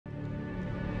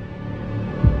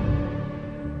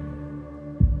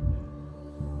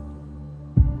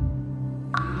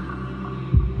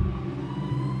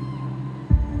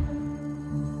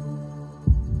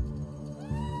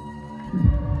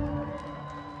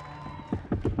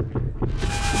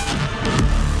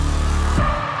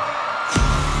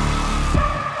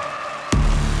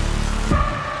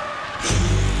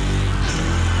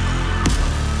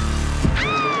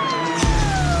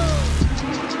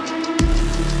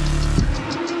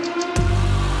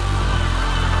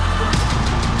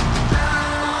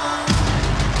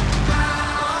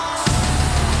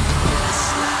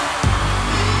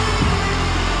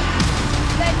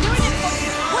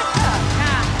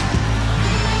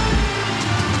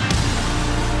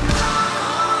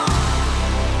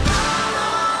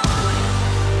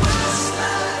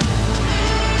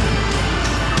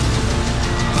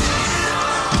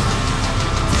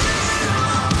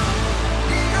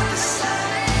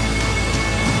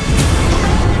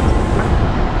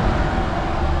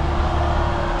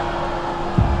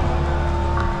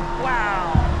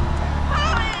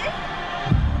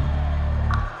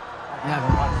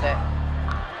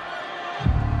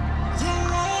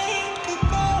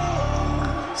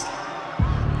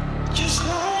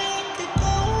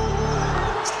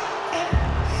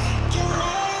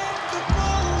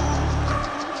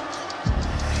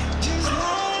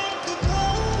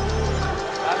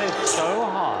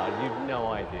You've no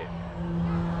idea.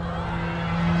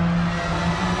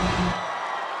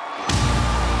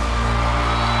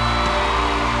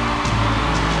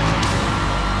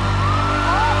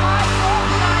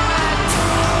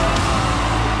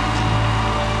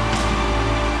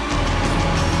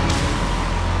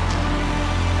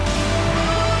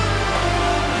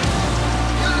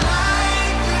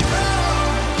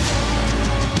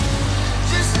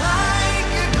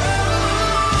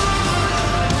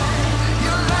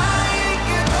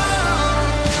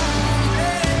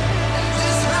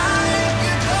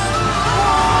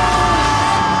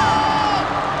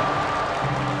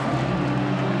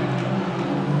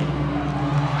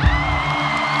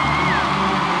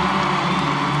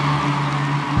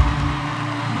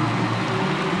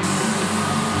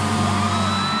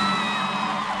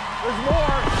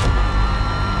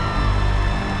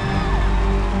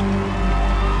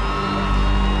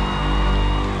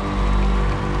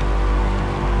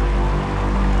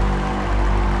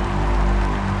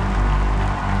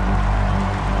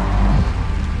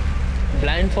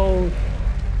 Blindfold.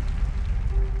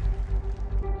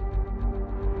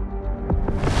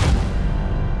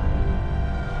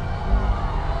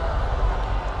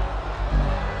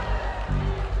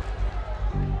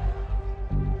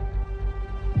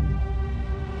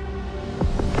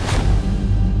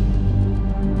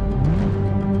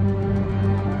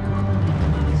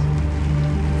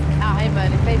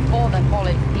 Simon, if they call, they call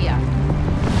it here.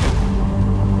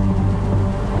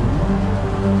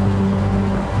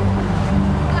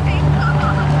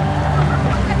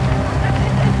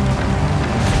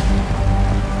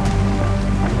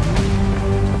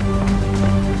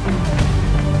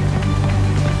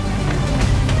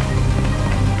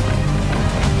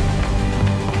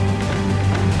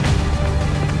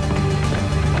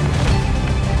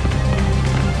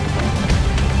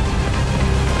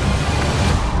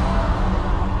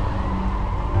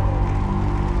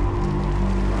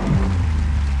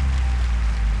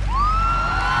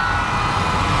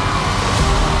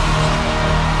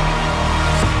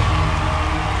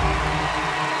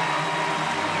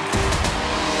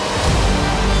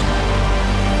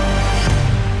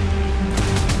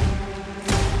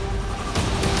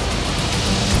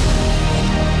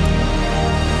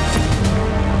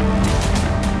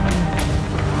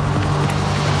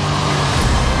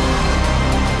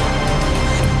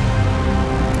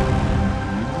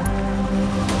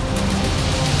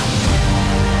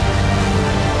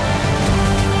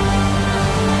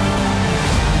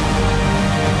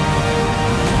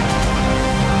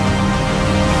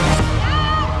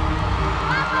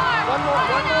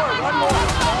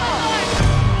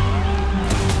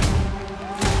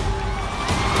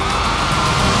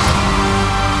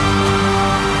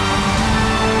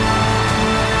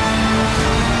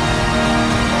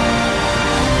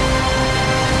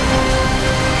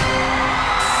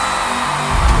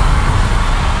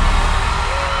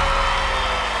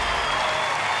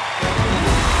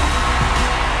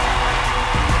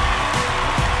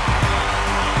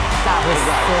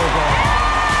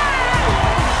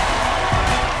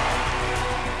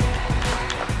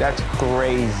 That's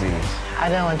crazy. I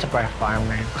don't want to break farmer.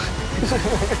 The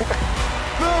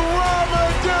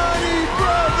Ramadhani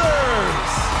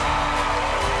Brothers!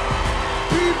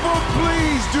 People,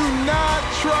 please do not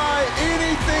try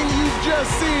anything you've just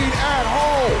seen at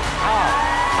home.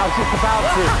 I was just about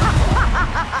to.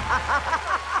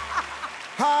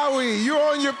 Howie, you're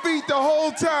on your feet the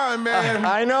whole time, man.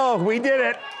 I know, we did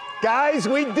it. Guys,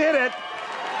 we did it.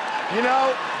 You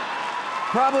know,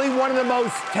 probably one of the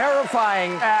most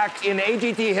terrifying acts in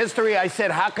AGT history. I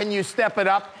said, how can you step it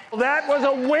up? That was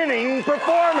a winning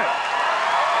performance.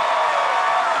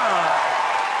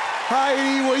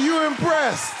 Heidi, were you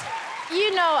impressed?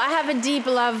 You know, I have a deep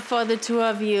love for the two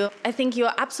of you. I think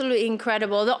you're absolutely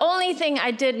incredible. The only thing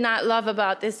I did not love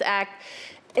about this act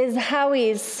is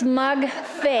Howie's smug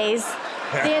face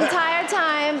the entire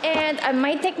time. And I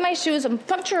might take my shoes and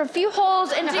puncture a few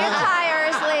holes into your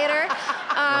tires later.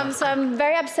 So I'm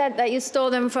very upset that you stole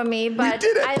them from me, but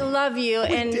I love you,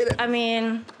 and I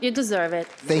mean, you deserve it.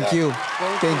 Thank you.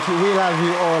 Thank you. We love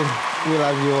you all. We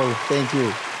love you all. Thank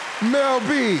you. Mel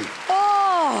B.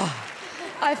 Oh,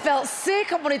 I felt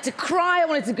sick. I wanted to cry. I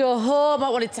wanted to go home. I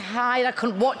wanted to hide. I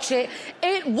couldn't watch it.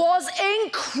 It was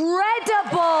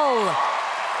incredible.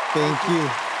 Thank you.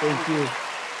 Thank you.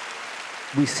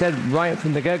 We said right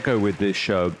from the get-go with this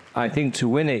show, I think to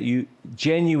win it, you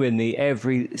genuinely,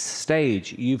 every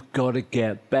stage, you've got to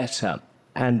get better.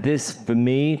 And this, for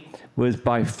me, was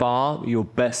by far your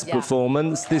best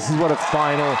performance. This is what a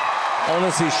final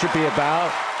honestly should be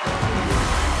about.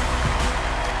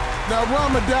 Now,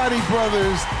 Ramadhani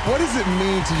Brothers, what does it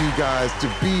mean to you guys to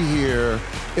be here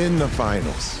in the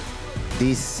finals?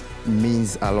 This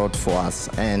means a lot for us,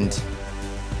 and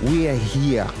we are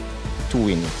here to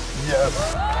win. Yes.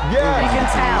 You Yes. can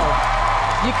tell.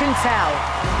 You can tell.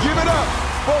 Give it up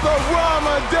for the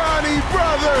Ramadhani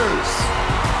Brothers.